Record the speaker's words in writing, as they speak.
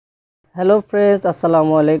Hello friends,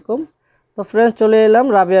 আসসালামু আলাইকুম। তো ফ্রেন্ডস, চলে এলাম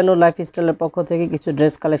রাবেয়া লাইফস্টাইলের পক্ষ থেকে কিছু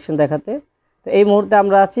ড্রেস কালেকশন দেখাতে। তো এই মুহূর্তে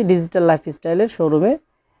আমরা আছি ডিজিটাল লাইফস্টাইলের শোরুমে।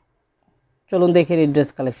 চলুন দেখে নিই ড্রেস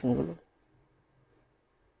কালেকশনগুলো।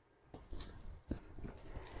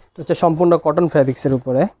 এটা হচ্ছে সম্পূর্ণ কটন ফ্যাব্রিক্সের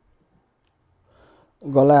উপরে,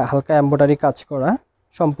 গলায় হালকা এমব্রয়ডারি কাজ করা,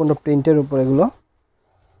 সম্পূর্ণ প্রিন্টের উপরে, এগুলো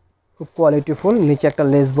খুব কোয়ালিটিফুল। নিচে একটা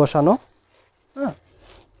লেস বসানো, হ্যাঁ,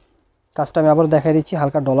 কাজটা আমি আবার দেখাই দিচ্ছি,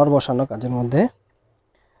 হালকা ডলার বসানো কাজের মধ্যে।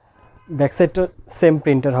 ব্যাক সাইডটা সেম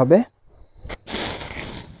প্রিন্টের হবে,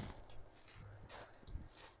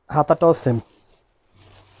 হাতাটাও সেম।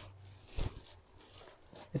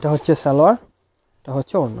 এটা হচ্ছে সালোয়ার, এটা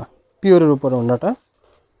হচ্ছে ওড়না, পিওরের উপরে ওড়নাটা।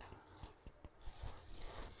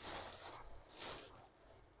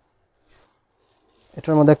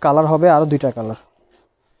 এটার মধ্যে কালার হবে আরও 2টা কালার।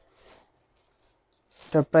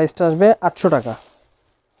 এটার প্রাইসটা আসবে 800 টাকা।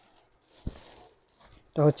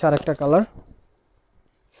 এটা হচ্ছে আরেকটা কালার,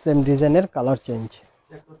 সেম ডিজাইনের কালার চেঞ্জ।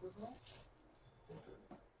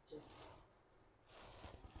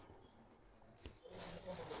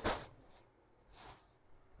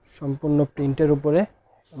 সম্পূর্ণ প্রিন্টের উপরে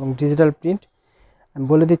এবং ডিজিটাল প্রিন্ট। আমি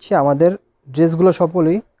বলে দিচ্ছি, আমাদের ড্রেসগুলো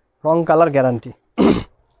সকলেই রং কালার গ্যারান্টি।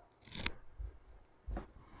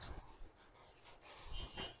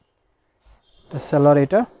 এটা সালোয়ার,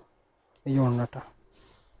 এটা এই ওড়নাটা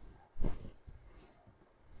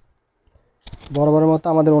বড় মতো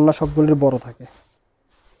আমাদের ওড়না সবগুলির বড় থাকে।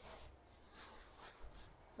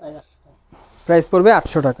 প্রাইস পড়বে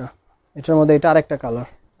 800 টাকা। এটার মধ্যে এটা আরেকটা কালার,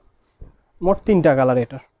 মোট 3টা কালার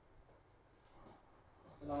এটার।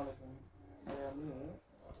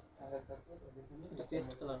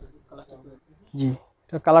 জি,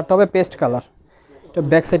 এটা কালারটা হবে পেস্ট কালার। এটা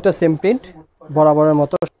ব্যাক সাইডটা সেম প্রিন্ট বরাবরের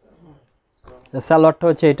মতো। সালোয়ারটা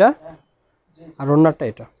হচ্ছে এটা, আর ওড়নাটা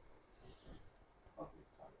এটা।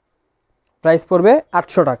 প্রাইস পড়বে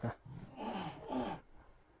 800 টাকা।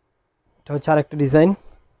 এটা হচ্ছে আরেকটা ডিজাইন,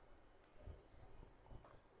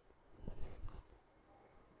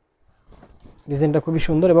 ডিজাইনটা খুবই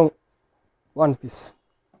সুন্দর এবং ওয়ান পিস।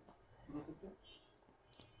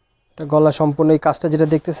 এটা গলা সম্পূর্ণ এই কাজটা যেটা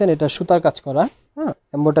দেখতেছেন, এটা সুতার কাজ করা, হ্যাঁ,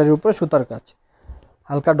 এমব্রয়ডারির উপরে সুতার কাজ,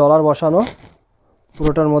 হালকা ডলার বসানো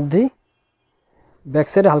পুরোটার মধ্যেই। ব্যাক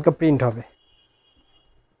সাইডে হালকা প্রিন্ট হবে,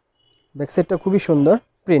 ব্যাক সাইডটা খুবই সুন্দর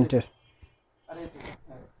প্রিন্টের।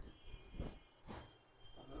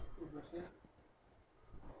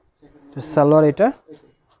 সালোয়ার এটা,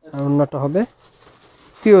 আর ওড়নাটা হবে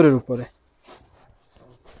পিওরের উপরে।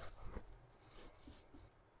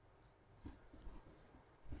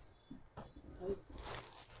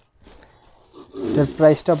 এটার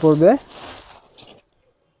প্রাইসটা পড়বে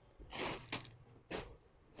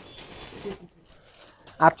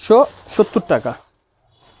 870 টাকা।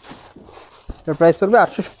 এটার প্রাইস পড়বে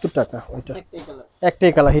 870 টাকা। ওইটা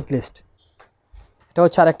একটাই কালার, হিট লিস্ট। এটা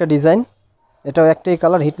হচ্ছে আর একটা ডিজাইন, এটাও একটাই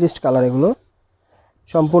কালার, হিট লিস্ট কালার। এগুলো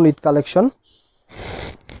সম্পূর্ণ ঈদ কালেকশন।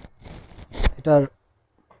 এটার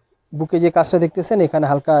বুকে যে কাজটা দেখতেছেন, এখানে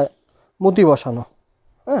হালকা মতি বসানো,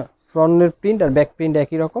 হ্যাঁ, ফ্রন্টের প্রিন্ট আর ব্যাক প্রিন্ট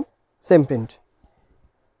একই রকম, সেম প্রিন্ট।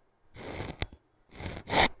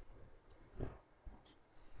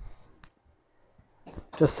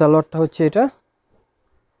 এটার সালোয়ারটা হচ্ছে এটা,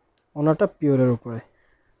 ওনাটা পিওরের উপরে।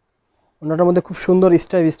 ওনাটার মধ্যে খুব সুন্দর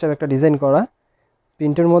স্টাইপ একটা ডিজাইন করা,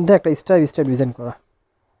 প্রিন্টের মধ্যে একটা স্টাইপ ডিজাইন করা।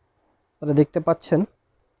 আপনারা দেখতে পাচ্ছেন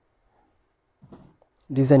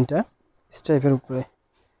ডিজাইনটা স্টাইপের উপরে।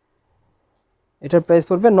 এটার প্রাইস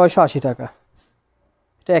পড়বে 980 টাকা।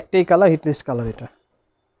 এটা একটাই কালার, হিট লিস্ট কালার। এটা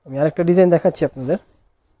আমি আরেকটা ডিজাইন দেখাচ্ছি আপনাদের,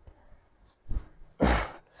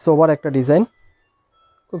 সোবার একটা ডিজাইন,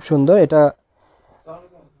 খুব সুন্দর। এটা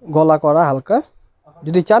গলা করা হালকা,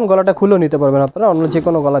 যদি চান গলাটা খুলেও নিতে পারবেন আপনারা, অন্য যে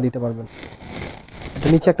কোনো গলা দিতে পারবেন। এটা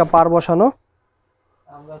নিচে একটা পার বসানো,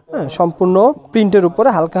 হ্যাঁ, সম্পূর্ণ প্রিন্টের উপরে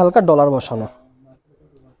হালকা হালকা ডলার বসানো।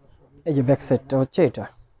 এই যে ব্যাক সাইডটা হচ্ছে এটা।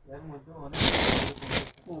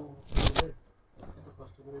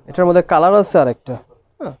 এটার মধ্যে কালার আছে আরেকটা,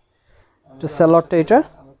 হ্যাঁ। এটা সালোয়ারটা, এটা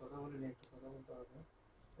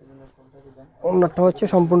ওড়নাটা হচ্ছে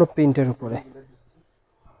সম্পূর্ণ প্রিন্টের উপরে।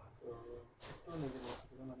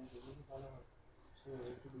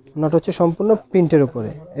 ওড়নাটা হচ্ছে সম্পূর্ণ প্রিন্টের উপরে।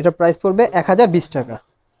 এটা প্রাইস পড়বে 1020 টাকা।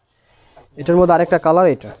 এটার মধ্যে আরেকটা কালার,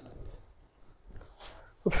 এটা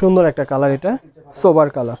খুব সুন্দর একটা কালার, এটা সোবার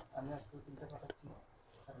কালার।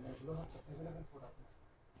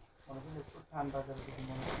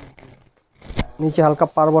 নিচে হালকা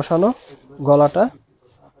পার বসানো, গলাটা,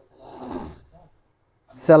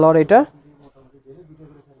 সালোয়ার এটা,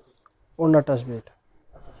 ওড়নাটা আসবে এটা।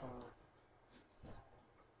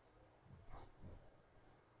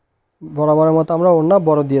 বরাবরের মতো আমরা ওড়না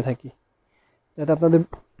বড় দিয়ে থাকি। যাতে আপনাদের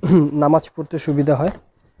নামাজ পড়তে সুবিধা হয়,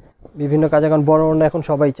 বিভিন্ন কাজে, কারণ বড় ওড়না এখন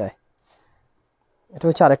সবাই চায়। এটা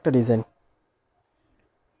হচ্ছে আরেকটা ডিজাইন।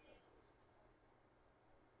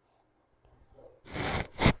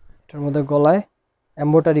 এটার মধ্যে গলায়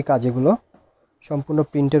এমব্রয়ডারি কাজ, এগুলো সম্পূর্ণ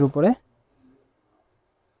প্রিন্টের উপরে,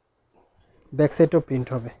 ব্যাক সাইডেও প্রিন্ট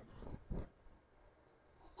হবে।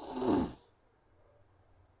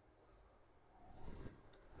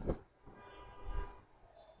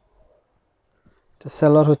 এটা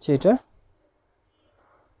সালোয়ার হচ্ছে, এটা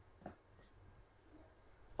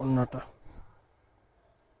ওড়নাটা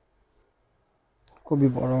খুবই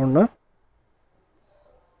বড় ওড়না।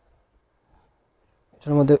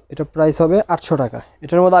 এটার মধ্যে এটা প্রাইস হবে 800 টাকা।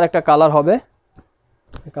 এটার মধ্যে আরেকটা কালার হবে,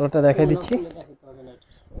 এই কালারটা দেখাই দিচ্ছি।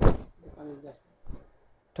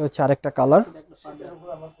 এটা হচ্ছে আরেকটা কালার।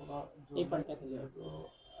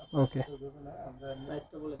 ওকে,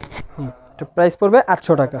 এটা প্রাইস পড়বে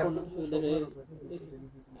 800 টাকা।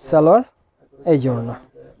 সালোয়ার এই যে ওড়না।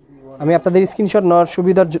 আমি আপনাদের স্ক্রিনশট নেওয়ার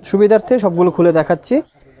সুবিধার্থে সবগুলো খুলে দেখাচ্ছি।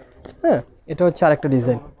 হ্যাঁ, এটা হচ্ছে আরেকটা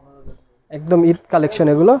ডিজাইন, একদম ঈদ কালেকশন,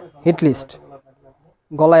 এগুলো হিট লিস্ট।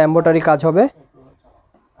 গলায় এমব্রয়ডারি কাজ হবে।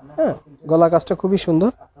 হ্যাঁ, গলা কাজটা খুবই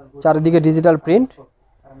সুন্দর, চারিদিকে ডিজিটাল প্রিন্ট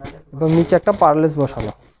এবং নিচে একটা পার্লেস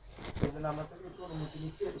বসানো।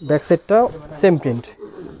 ব্যাক সাইডটাও সেম প্রিন্ট।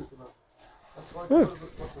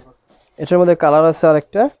 এটার মধ্যে কালার আছে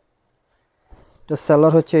আরেকটা। এটা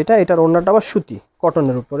সালোয়ার হচ্ছে এটা, এটার ওড়নাটা আবার সুতি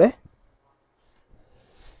কটনের উপরে।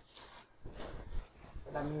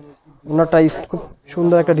 ওড়নাটা খুব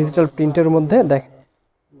সুন্দর একটা ডিজিটাল প্রিন্টের মধ্যে দেখ।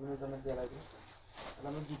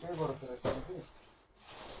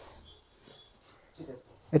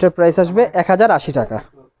 এটার প্রাইস আসবে 1080 টাকা।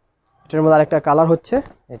 এটার মধ্যে আরেকটা কালার হচ্ছে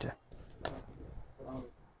এটা।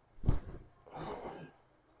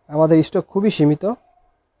 আমাদের স্টক খুবই সীমিত।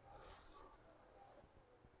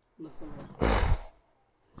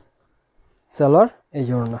 সালোয়ার এই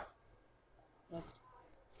যে ওড়না।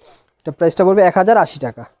 এটা প্রাইসটা পড়বে 1080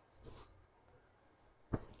 টাকা।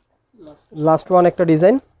 লাস্ট ওয়ান একটা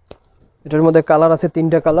ডিজাইন। এটার মধ্যে কালার আছে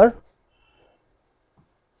 3টা কালার।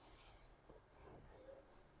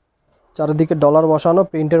 চারিদিকে ডলার বসানো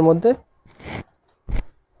প্রিন্টের মধ্যে।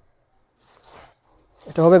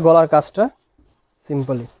 এটা হবে গলার কাজটা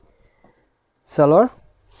সিম্পলি। সালোয়ার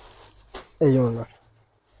এই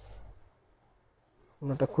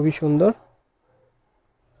ওড়নাটা খুবই সুন্দর,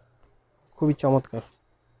 খুবই চমৎকার।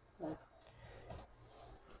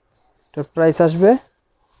 এটার প্রাইস আসবে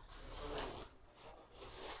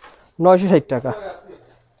 960 টাকা।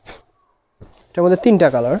 এটার মধ্যে 3টা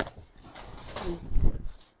কালার।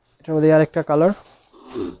 এটার মধ্যে আরেকটা কালার।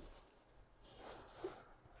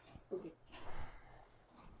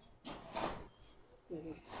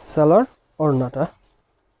 সালোয়ার ওড়নাটা।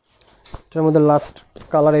 এটার মধ্যে লাস্ট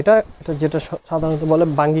কালার এটা যেটা সাধারণত বলে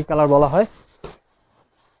বাঙ্গি কালার বলা হয়।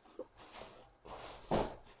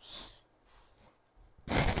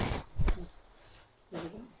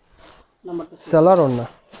 সালোয়ার ওড়না।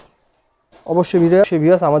 অবশ্যই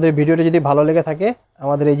ভিউয়ার্স, আমাদের ভিডিওটি যদি ভালো লেগে থাকে,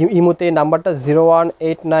 আমাদের এই ইমোতে নাম্বারটা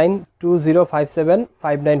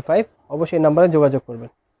 018920575995, অবশ্যই এই নাম্বারে যোগাযোগ করবেন।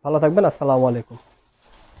 ভালো থাকবেন, আসসালামু আলাইকুম।